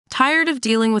Tired of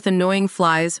dealing with annoying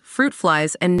flies, fruit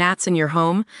flies, and gnats in your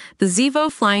home? The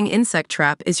Zevo Flying Insect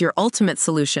Trap is your ultimate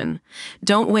solution.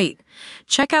 Don't wait.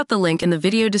 Check out the link in the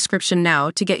video description now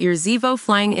to get your Zevo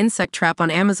Flying Insect Trap on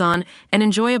Amazon and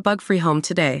enjoy a bug-free home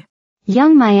today.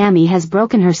 Young Miami has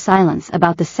broken her silence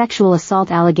about the sexual assault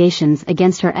allegations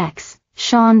against her ex,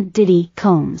 Sean Diddy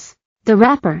Combs. The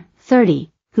rapper,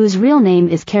 30, whose real name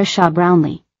is Kershaw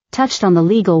Brownlee, touched on the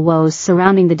legal woes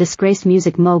surrounding the disgraced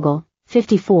music mogul,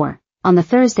 54, on the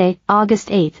Thursday, August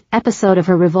 8 episode of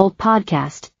her Revolt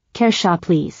podcast, Kershaw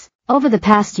Please. Over the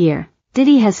past year,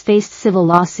 Diddy has faced civil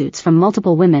lawsuits from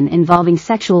multiple women involving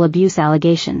sexual abuse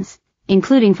allegations,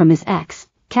 including from his ex,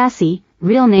 Cassie,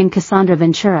 real name Cassandra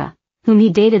Ventura, whom he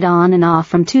dated on and off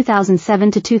from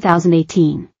 2007 to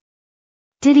 2018.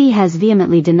 Diddy has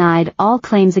vehemently denied all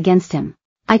claims against him.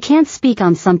 "I can't speak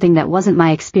on something that wasn't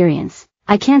my experience.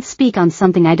 I can't speak on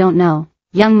something I don't know,"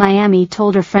 Young Miami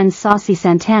told her friend Saucy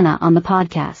Santana on the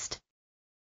podcast.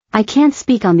 "I can't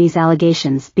speak on these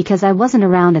allegations because I wasn't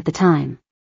around at the time.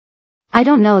 I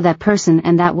don't know that person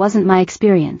and that wasn't my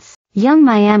experience." Young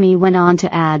Miami went on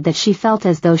to add that she felt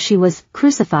as though she was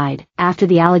crucified after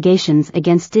the allegations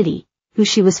against Diddy, who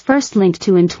she was first linked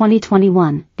to in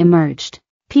 2021, emerged.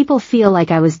 "People feel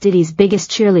like I was Diddy's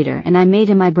biggest cheerleader and I made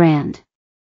him my brand.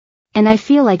 And I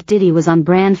feel like Diddy was on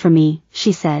brand for me,"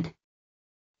 she said.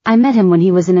 "I met him when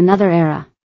he was in another era.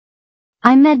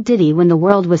 I met Diddy when the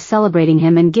world was celebrating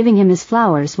him and giving him his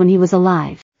flowers when he was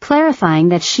alive," clarifying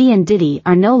that she and Diddy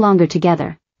are no longer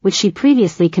together, which she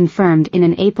previously confirmed in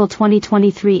an April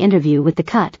 2023 interview with The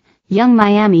Cut. Young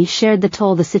Miami shared the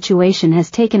toll the situation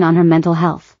has taken on her mental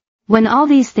health. "When all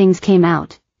these things came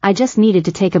out, I just needed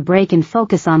to take a break and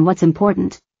focus on what's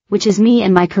important, which is me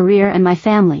and my career and my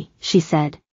family," she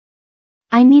said.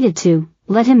 "I needed to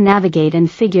let him navigate and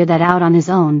figure that out on his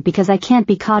own because I can't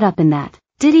be caught up in that."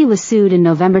 Diddy was sued in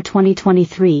November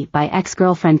 2023 by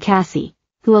ex-girlfriend Cassie,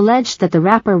 who alleged that the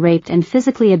rapper raped and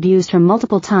physically abused her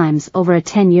multiple times over a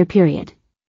 10-year period.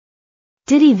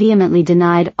 Diddy vehemently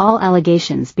denied all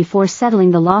allegations before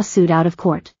settling the lawsuit out of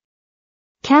court.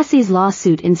 Cassie's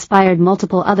lawsuit inspired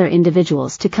multiple other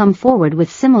individuals to come forward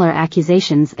with similar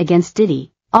accusations against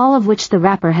Diddy, all of which the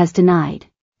rapper has denied.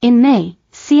 In May,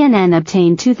 CNN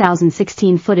obtained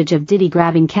 2016 footage of Diddy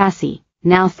grabbing Cassie,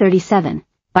 now 37,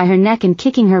 by her neck and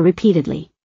kicking her repeatedly.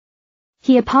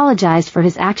 He apologized for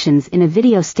his actions in a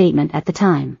video statement at the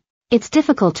time. "It's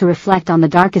difficult to reflect on the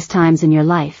darkest times in your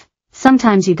life.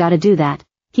 Sometimes you gotta do that,"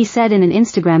 he said in an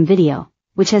Instagram video,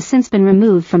 which has since been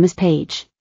removed from his page.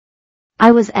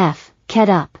 "I was ked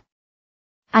up.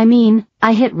 I mean,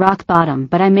 I hit rock bottom,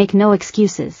 but I make no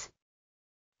excuses.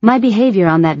 My behavior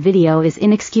on that video is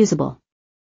inexcusable.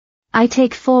 I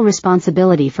take full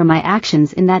responsibility for my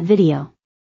actions in that video.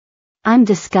 I'm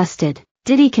disgusted."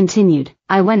 Diddy continued,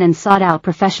 "I went and sought out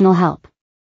professional help.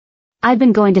 I've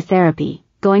been going to therapy,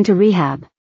 going to rehab.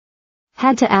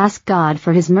 Had to ask God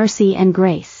for his mercy and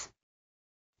grace.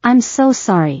 I'm so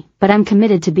sorry, but I'm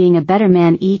committed to being a better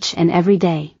man each and every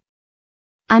day.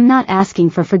 I'm not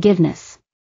asking for forgiveness.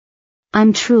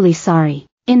 I'm truly sorry."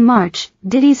 In March,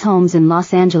 Diddy's homes in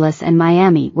Los Angeles and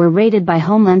Miami were raided by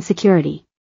Homeland Security.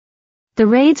 The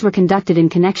raids were conducted in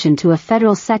connection to a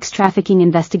federal sex trafficking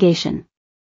investigation.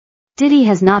 Diddy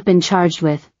has not been charged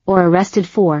with, or arrested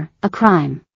for, a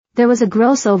crime. There was a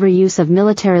gross overuse of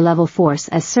military-level force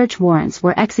as search warrants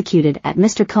were executed at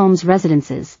Mr. Combs'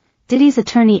 residences, Diddy's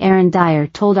attorney Aaron Dyer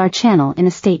told our channel in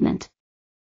a statement.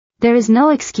 "There is no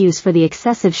excuse for the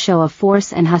excessive show of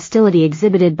force and hostility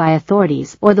exhibited by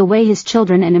authorities or the way his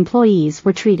children and employees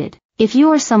were treated. If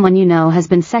you or someone you know has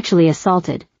been sexually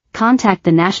assaulted, contact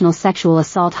the National Sexual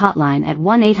Assault Hotline at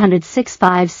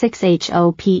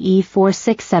 1-800-656-HOPE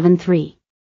 4673.